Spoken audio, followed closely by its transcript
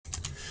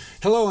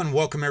Hello and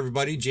welcome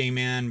everybody,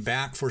 J-Man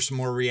back for some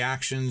more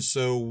reactions.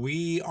 So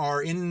we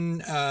are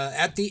in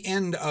at the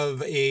end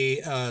of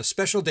a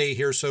special day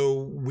here.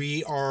 So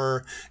we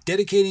are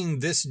dedicating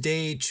this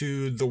day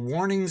to the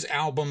Warnings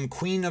album,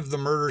 Queen of the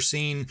Murder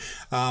Scene.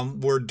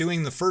 We're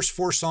doing the first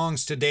 4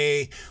 songs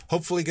today.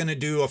 Hopefully going to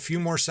do a few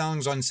more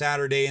songs on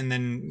Saturday and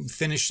then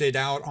finish it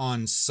out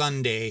on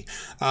Sunday.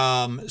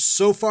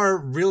 So far,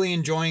 really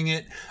enjoying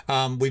it.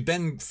 We've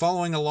been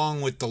following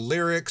along with the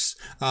lyrics.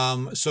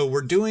 So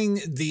we're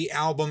doing the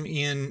album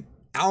in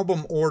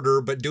album order,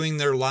 but doing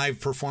their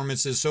live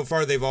performances. So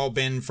far they've all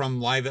been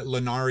from live at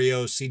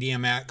Lunario,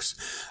 CDMX,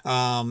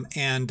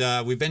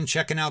 and we've been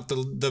checking out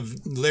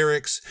the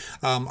lyrics.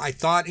 I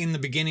thought in the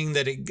beginning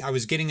that I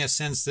was getting a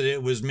sense that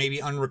it was maybe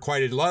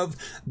Unrequited Love.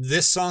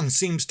 This song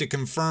seems to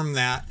confirm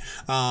that,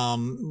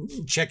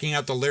 checking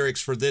out the lyrics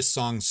for this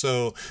song.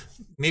 So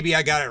maybe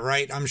I got it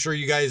right. I'm sure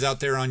you guys out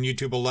there on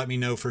YouTube will let me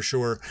know for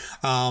sure.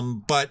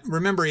 But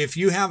remember, if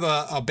you have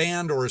a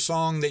band or a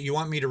song that you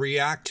want me to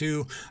react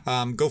to,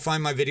 go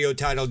find my video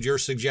titled Your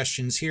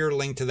Suggestions Here.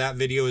 Link to that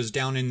video is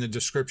down in the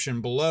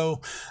description below.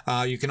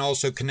 You can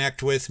also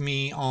connect with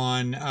me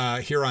on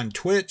here on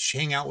Twitch.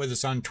 Hang out with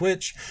us on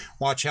Twitch.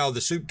 Watch how the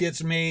soup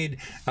gets made.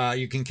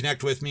 You can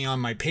connect with me on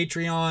my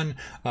Patreon,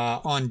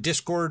 on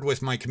Discord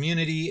with my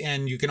community,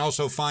 and you can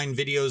also find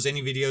videos,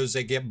 any videos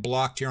that get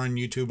blocked here on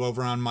YouTube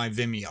over on my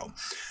Vimeo.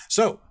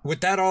 So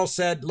with that all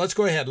said, let's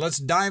go ahead. Let's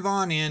dive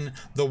on in.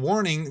 The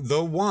Warning,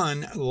 the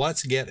one.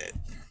 Let's get it.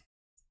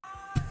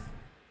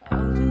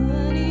 I'll do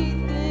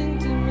anything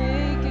to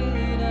make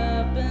it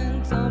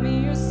happen. Tell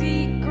me your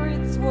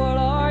secrets, what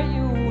are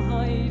you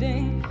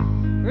hiding?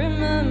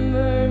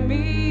 Remember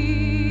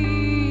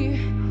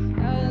me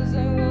as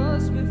I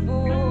was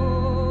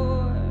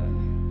before.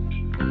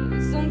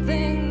 It's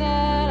something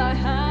that I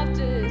have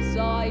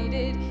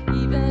decided,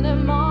 even if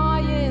my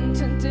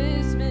intent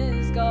is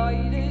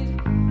misguided.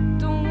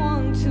 Don't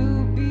want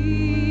to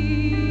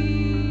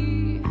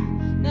be,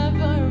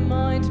 never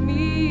mind me.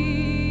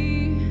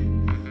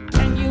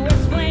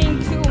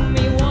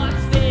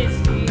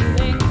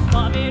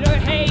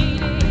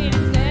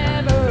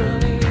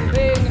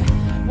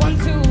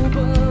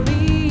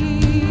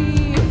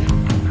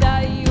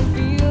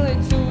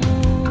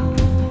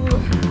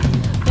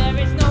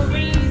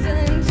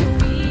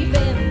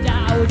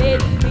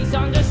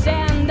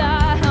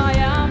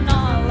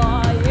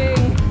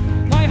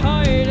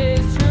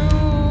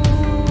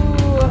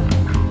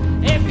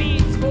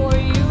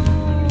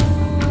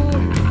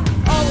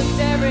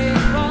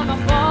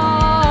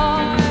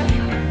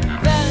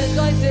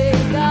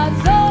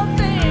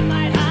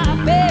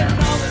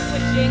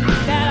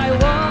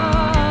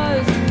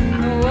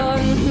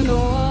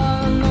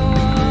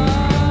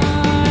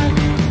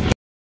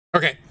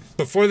 Okay,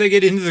 before they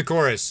get into the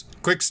chorus,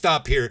 quick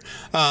stop here.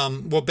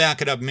 We'll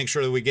back it up and make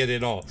sure that we get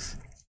it all.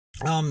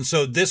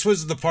 So this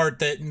was the part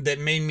that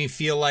made me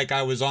feel like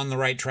I was on the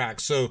right track.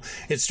 So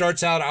it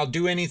starts out, I'll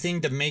do anything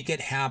to make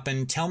it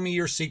happen. Tell me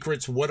your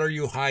secrets. What are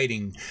you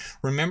hiding?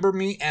 Remember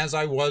me as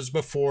I was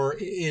before.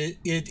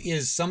 It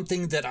is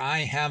something that I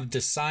have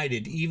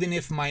decided, even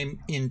if my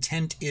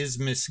intent is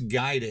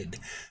misguided.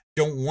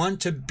 Don't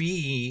want to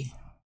be,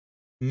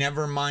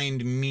 never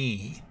mind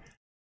me.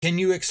 Can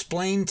you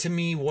explain to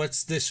me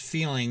what's this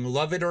feeling?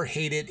 Love it or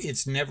hate it,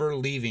 it's never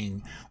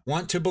leaving.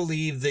 Want to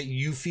believe that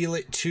you feel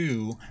it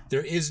too.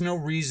 There is no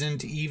reason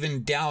to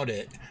even doubt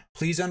it.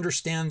 Please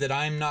understand that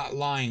I'm not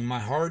lying. My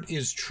heart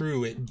is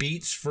true. It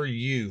beats for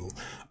you.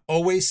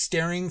 Always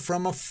staring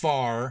from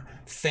afar,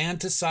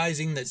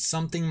 fantasizing that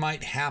something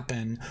might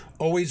happen.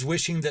 Always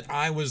wishing that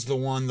I was the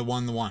one.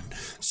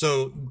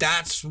 So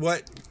that's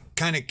what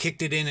kind of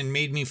kicked it in and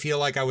made me feel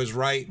like I was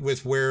right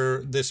with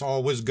where this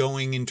all was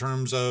going in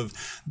terms of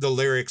the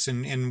lyrics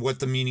and what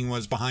the meaning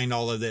was behind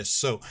all of this.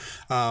 So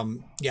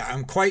yeah,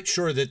 I'm quite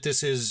sure that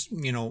this is,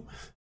 you know,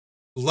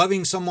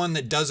 loving someone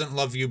that doesn't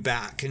love you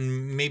back,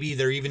 and maybe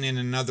they're even in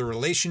another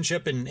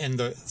relationship, and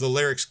the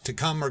lyrics to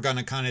come are going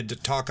to kind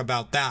of talk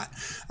about that.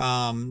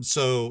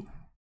 So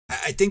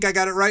I think I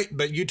got it right,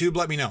 but YouTube,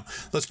 let me know.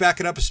 Let's back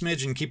it up a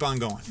smidge and keep on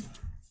going.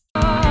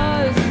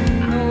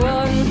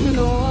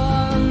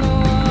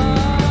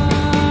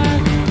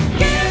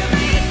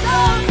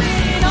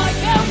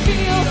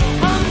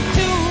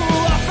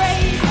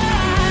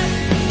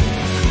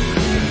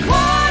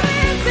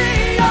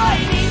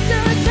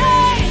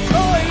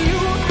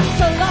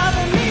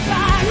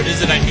 What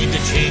is it I need to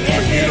change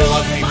for you to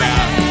love me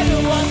back?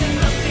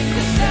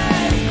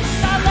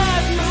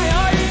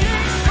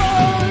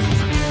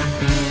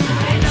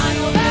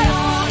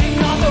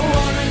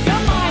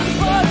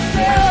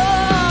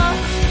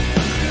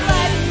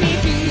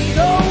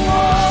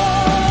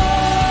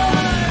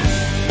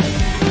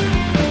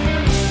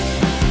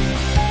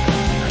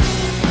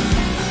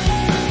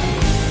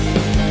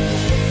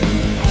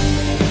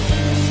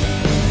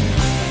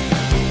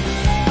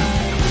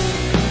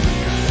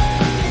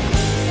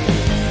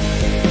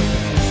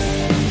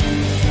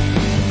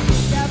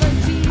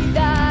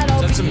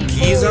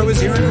 I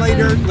was hearing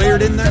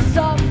layered in there.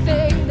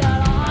 Something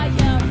that I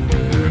am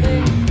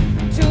willing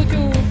to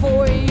do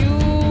for you.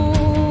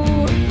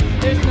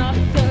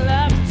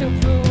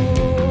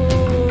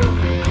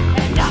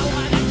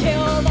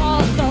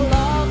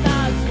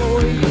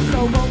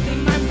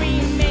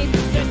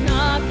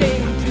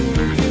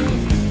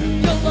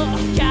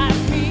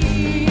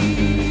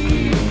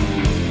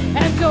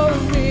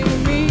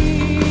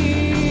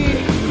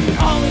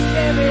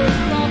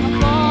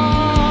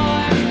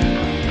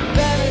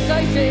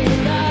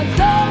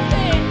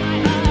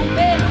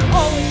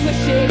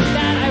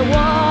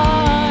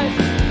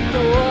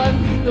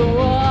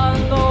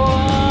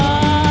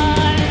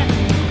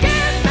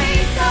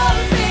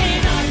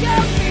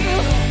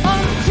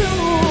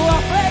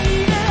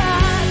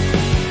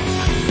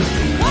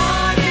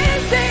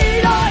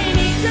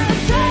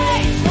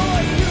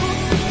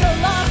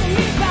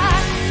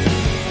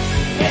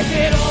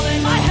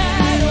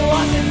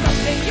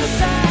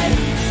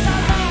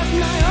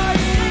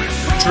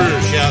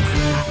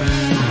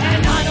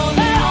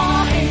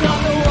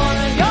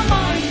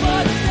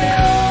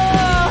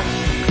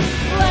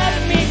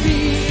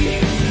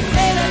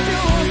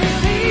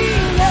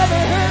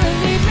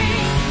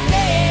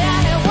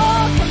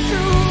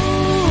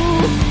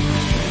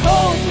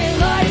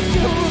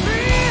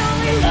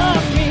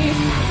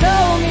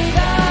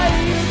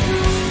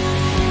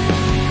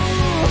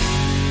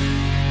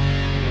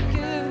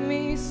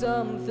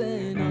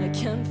 something I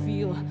can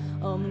feel.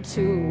 I'm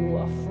too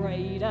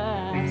afraid to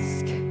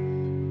ask.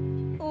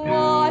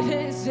 What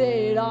is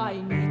it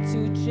I need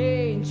to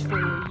change for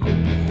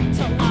you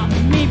to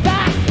love me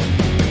back?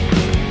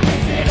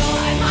 Is it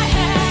all in my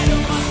head,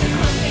 or was it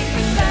something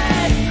you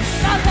said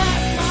that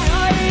left my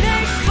heart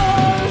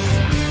exposed?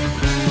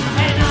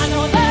 And I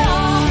know that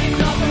I'm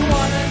not the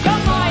one on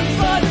your mind,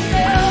 but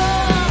still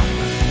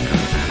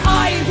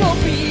I will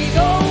be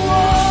the one.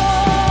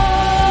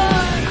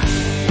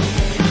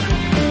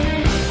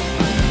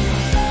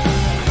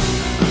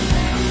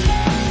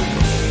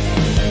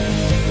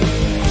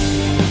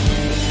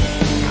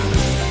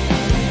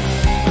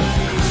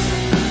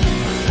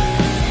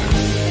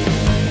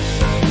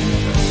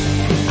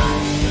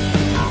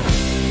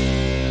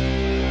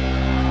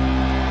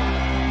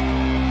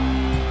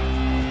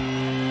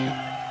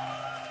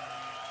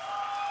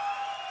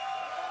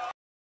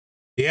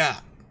 Yeah.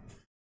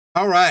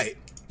 All right.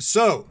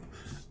 So,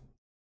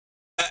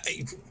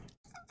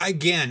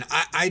 again,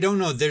 I don't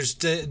know. There's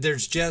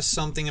just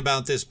something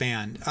about this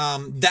band.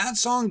 That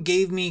song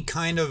gave me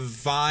kind of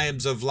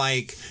vibes of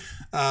like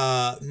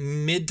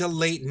mid to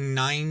late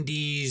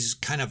 90s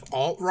kind of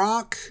alt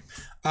rock.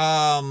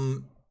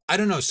 I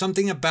don't know,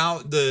 something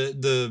about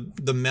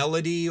the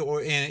melody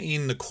or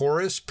in the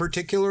chorus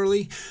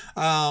particularly.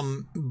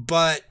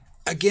 But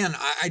again,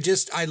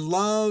 I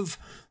love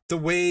the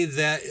way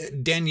that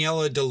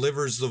Daniela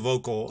delivers the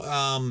vocal.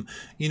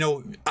 You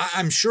know,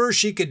 I'm sure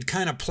she could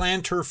kind of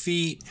plant her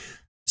feet,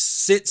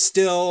 sit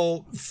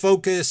still,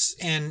 focus,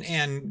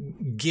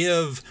 and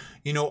give,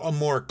 you know, a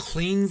more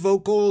clean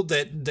vocal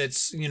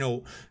that's, you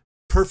know,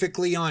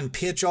 perfectly on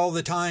pitch all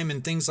the time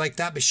and things like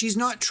that. But she's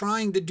not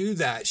trying to do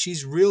that.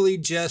 She's really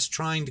just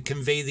trying to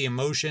convey the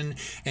emotion,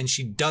 and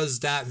she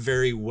does that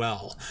very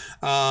well.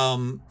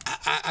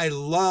 I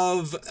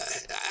love,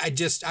 I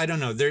don't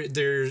know,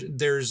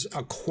 there's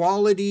a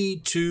quality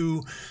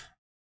to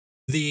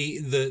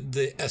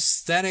the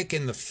aesthetic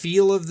and the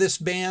feel of this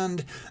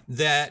band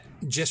that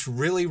just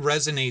really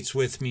resonates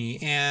with me.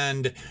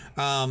 And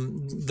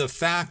the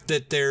fact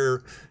that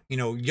they're, you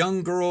know,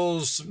 young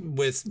girls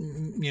with,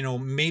 you know,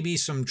 maybe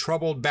some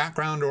troubled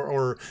background,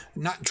 or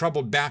not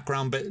troubled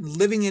background, but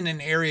living in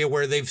an area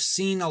where they've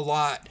seen a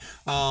lot,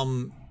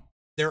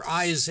 their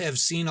eyes have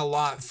seen a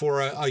lot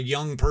for a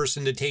young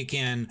person to take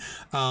in.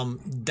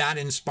 That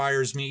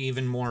inspires me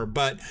even more.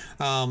 But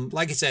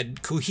like I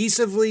said,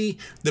 cohesively,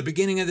 the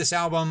beginning of this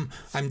album,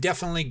 I'm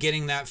definitely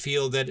getting that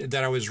feel that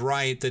I was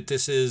right, that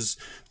this is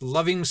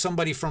loving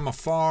somebody from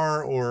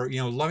afar, or, you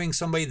know, loving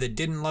somebody that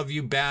didn't love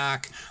you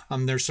back.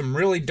 There's some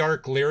really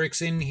dark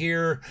lyrics in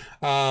here.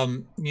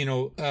 You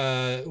know,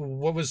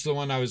 what was the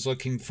one I was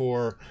looking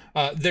for?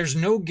 There's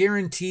no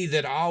guarantee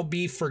that I'll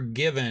be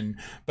forgiven,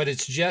 but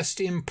it's just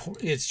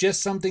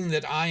something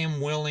that I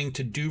am willing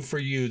to do for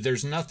you.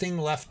 There's nothing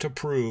left to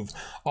prove.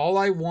 All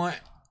I want,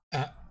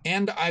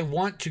 and I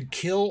want to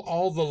kill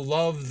all the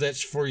love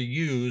that's for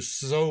you,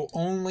 so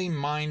only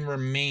mine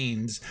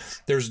remains.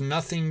 There's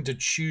nothing to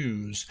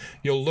choose.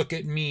 You'll look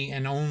at me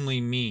and only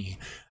me.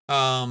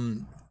 Yeah,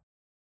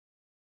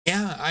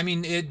 I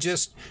mean, it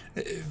just,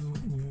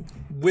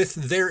 with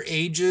their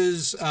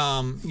ages,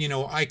 you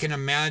know, I can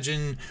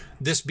imagine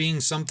this being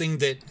something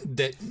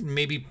that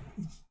maybe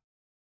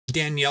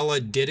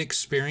Daniela did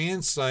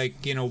experience,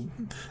 like, you know,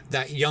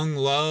 that young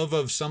love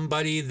of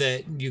somebody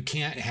that you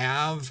can't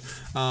have,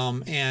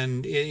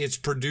 and it's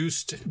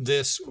produced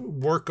this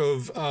work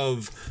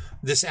of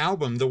this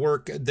album, the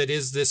work that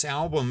is this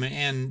album,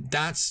 and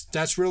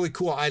that's really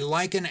cool. I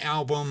like an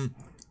album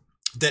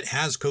that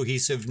has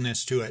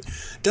cohesiveness to it.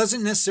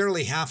 Doesn't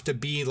necessarily have to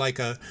be like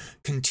a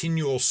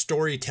continual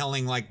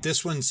storytelling like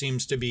this one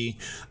seems to be,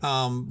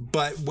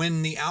 but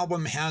when the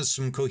album has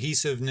some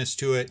cohesiveness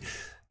to it,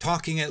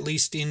 talking at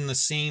least in the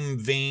same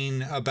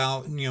vein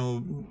about, you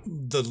know,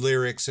 the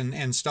lyrics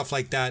and stuff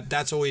like that,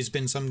 that's always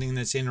been something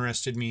that's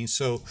interested me.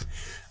 So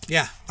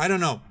yeah, I don't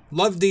know.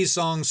 Love these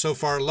songs so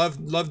far.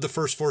 Love the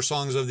first 4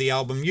 songs of the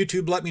album.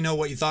 YouTube, let me know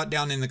what you thought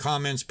down in the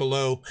comments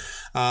below.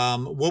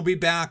 We'll be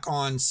back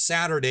on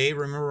Saturday.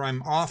 Remember,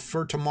 I'm off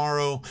for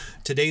tomorrow.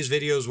 Today's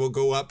videos will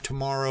go up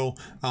tomorrow,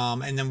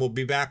 and then we'll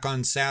be back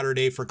on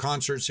Saturday for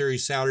Concert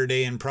Series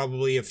Saturday, and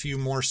probably a few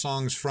more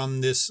songs from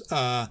this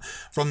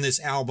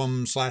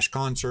album /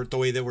 concert, the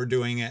way that we're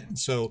doing it.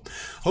 So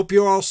hope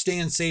you're all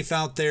staying safe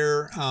out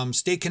there.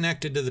 Stay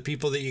connected to the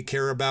people that you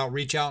care about.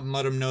 Reach out and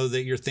let them know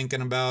that you're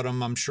thinking about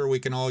them. I'm sure we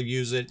can all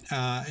use it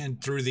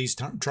and through these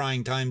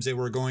trying times that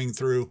we're going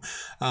through.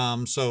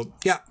 So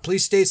yeah,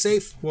 please stay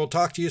safe. We'll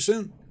talk to you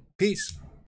soon. Peace.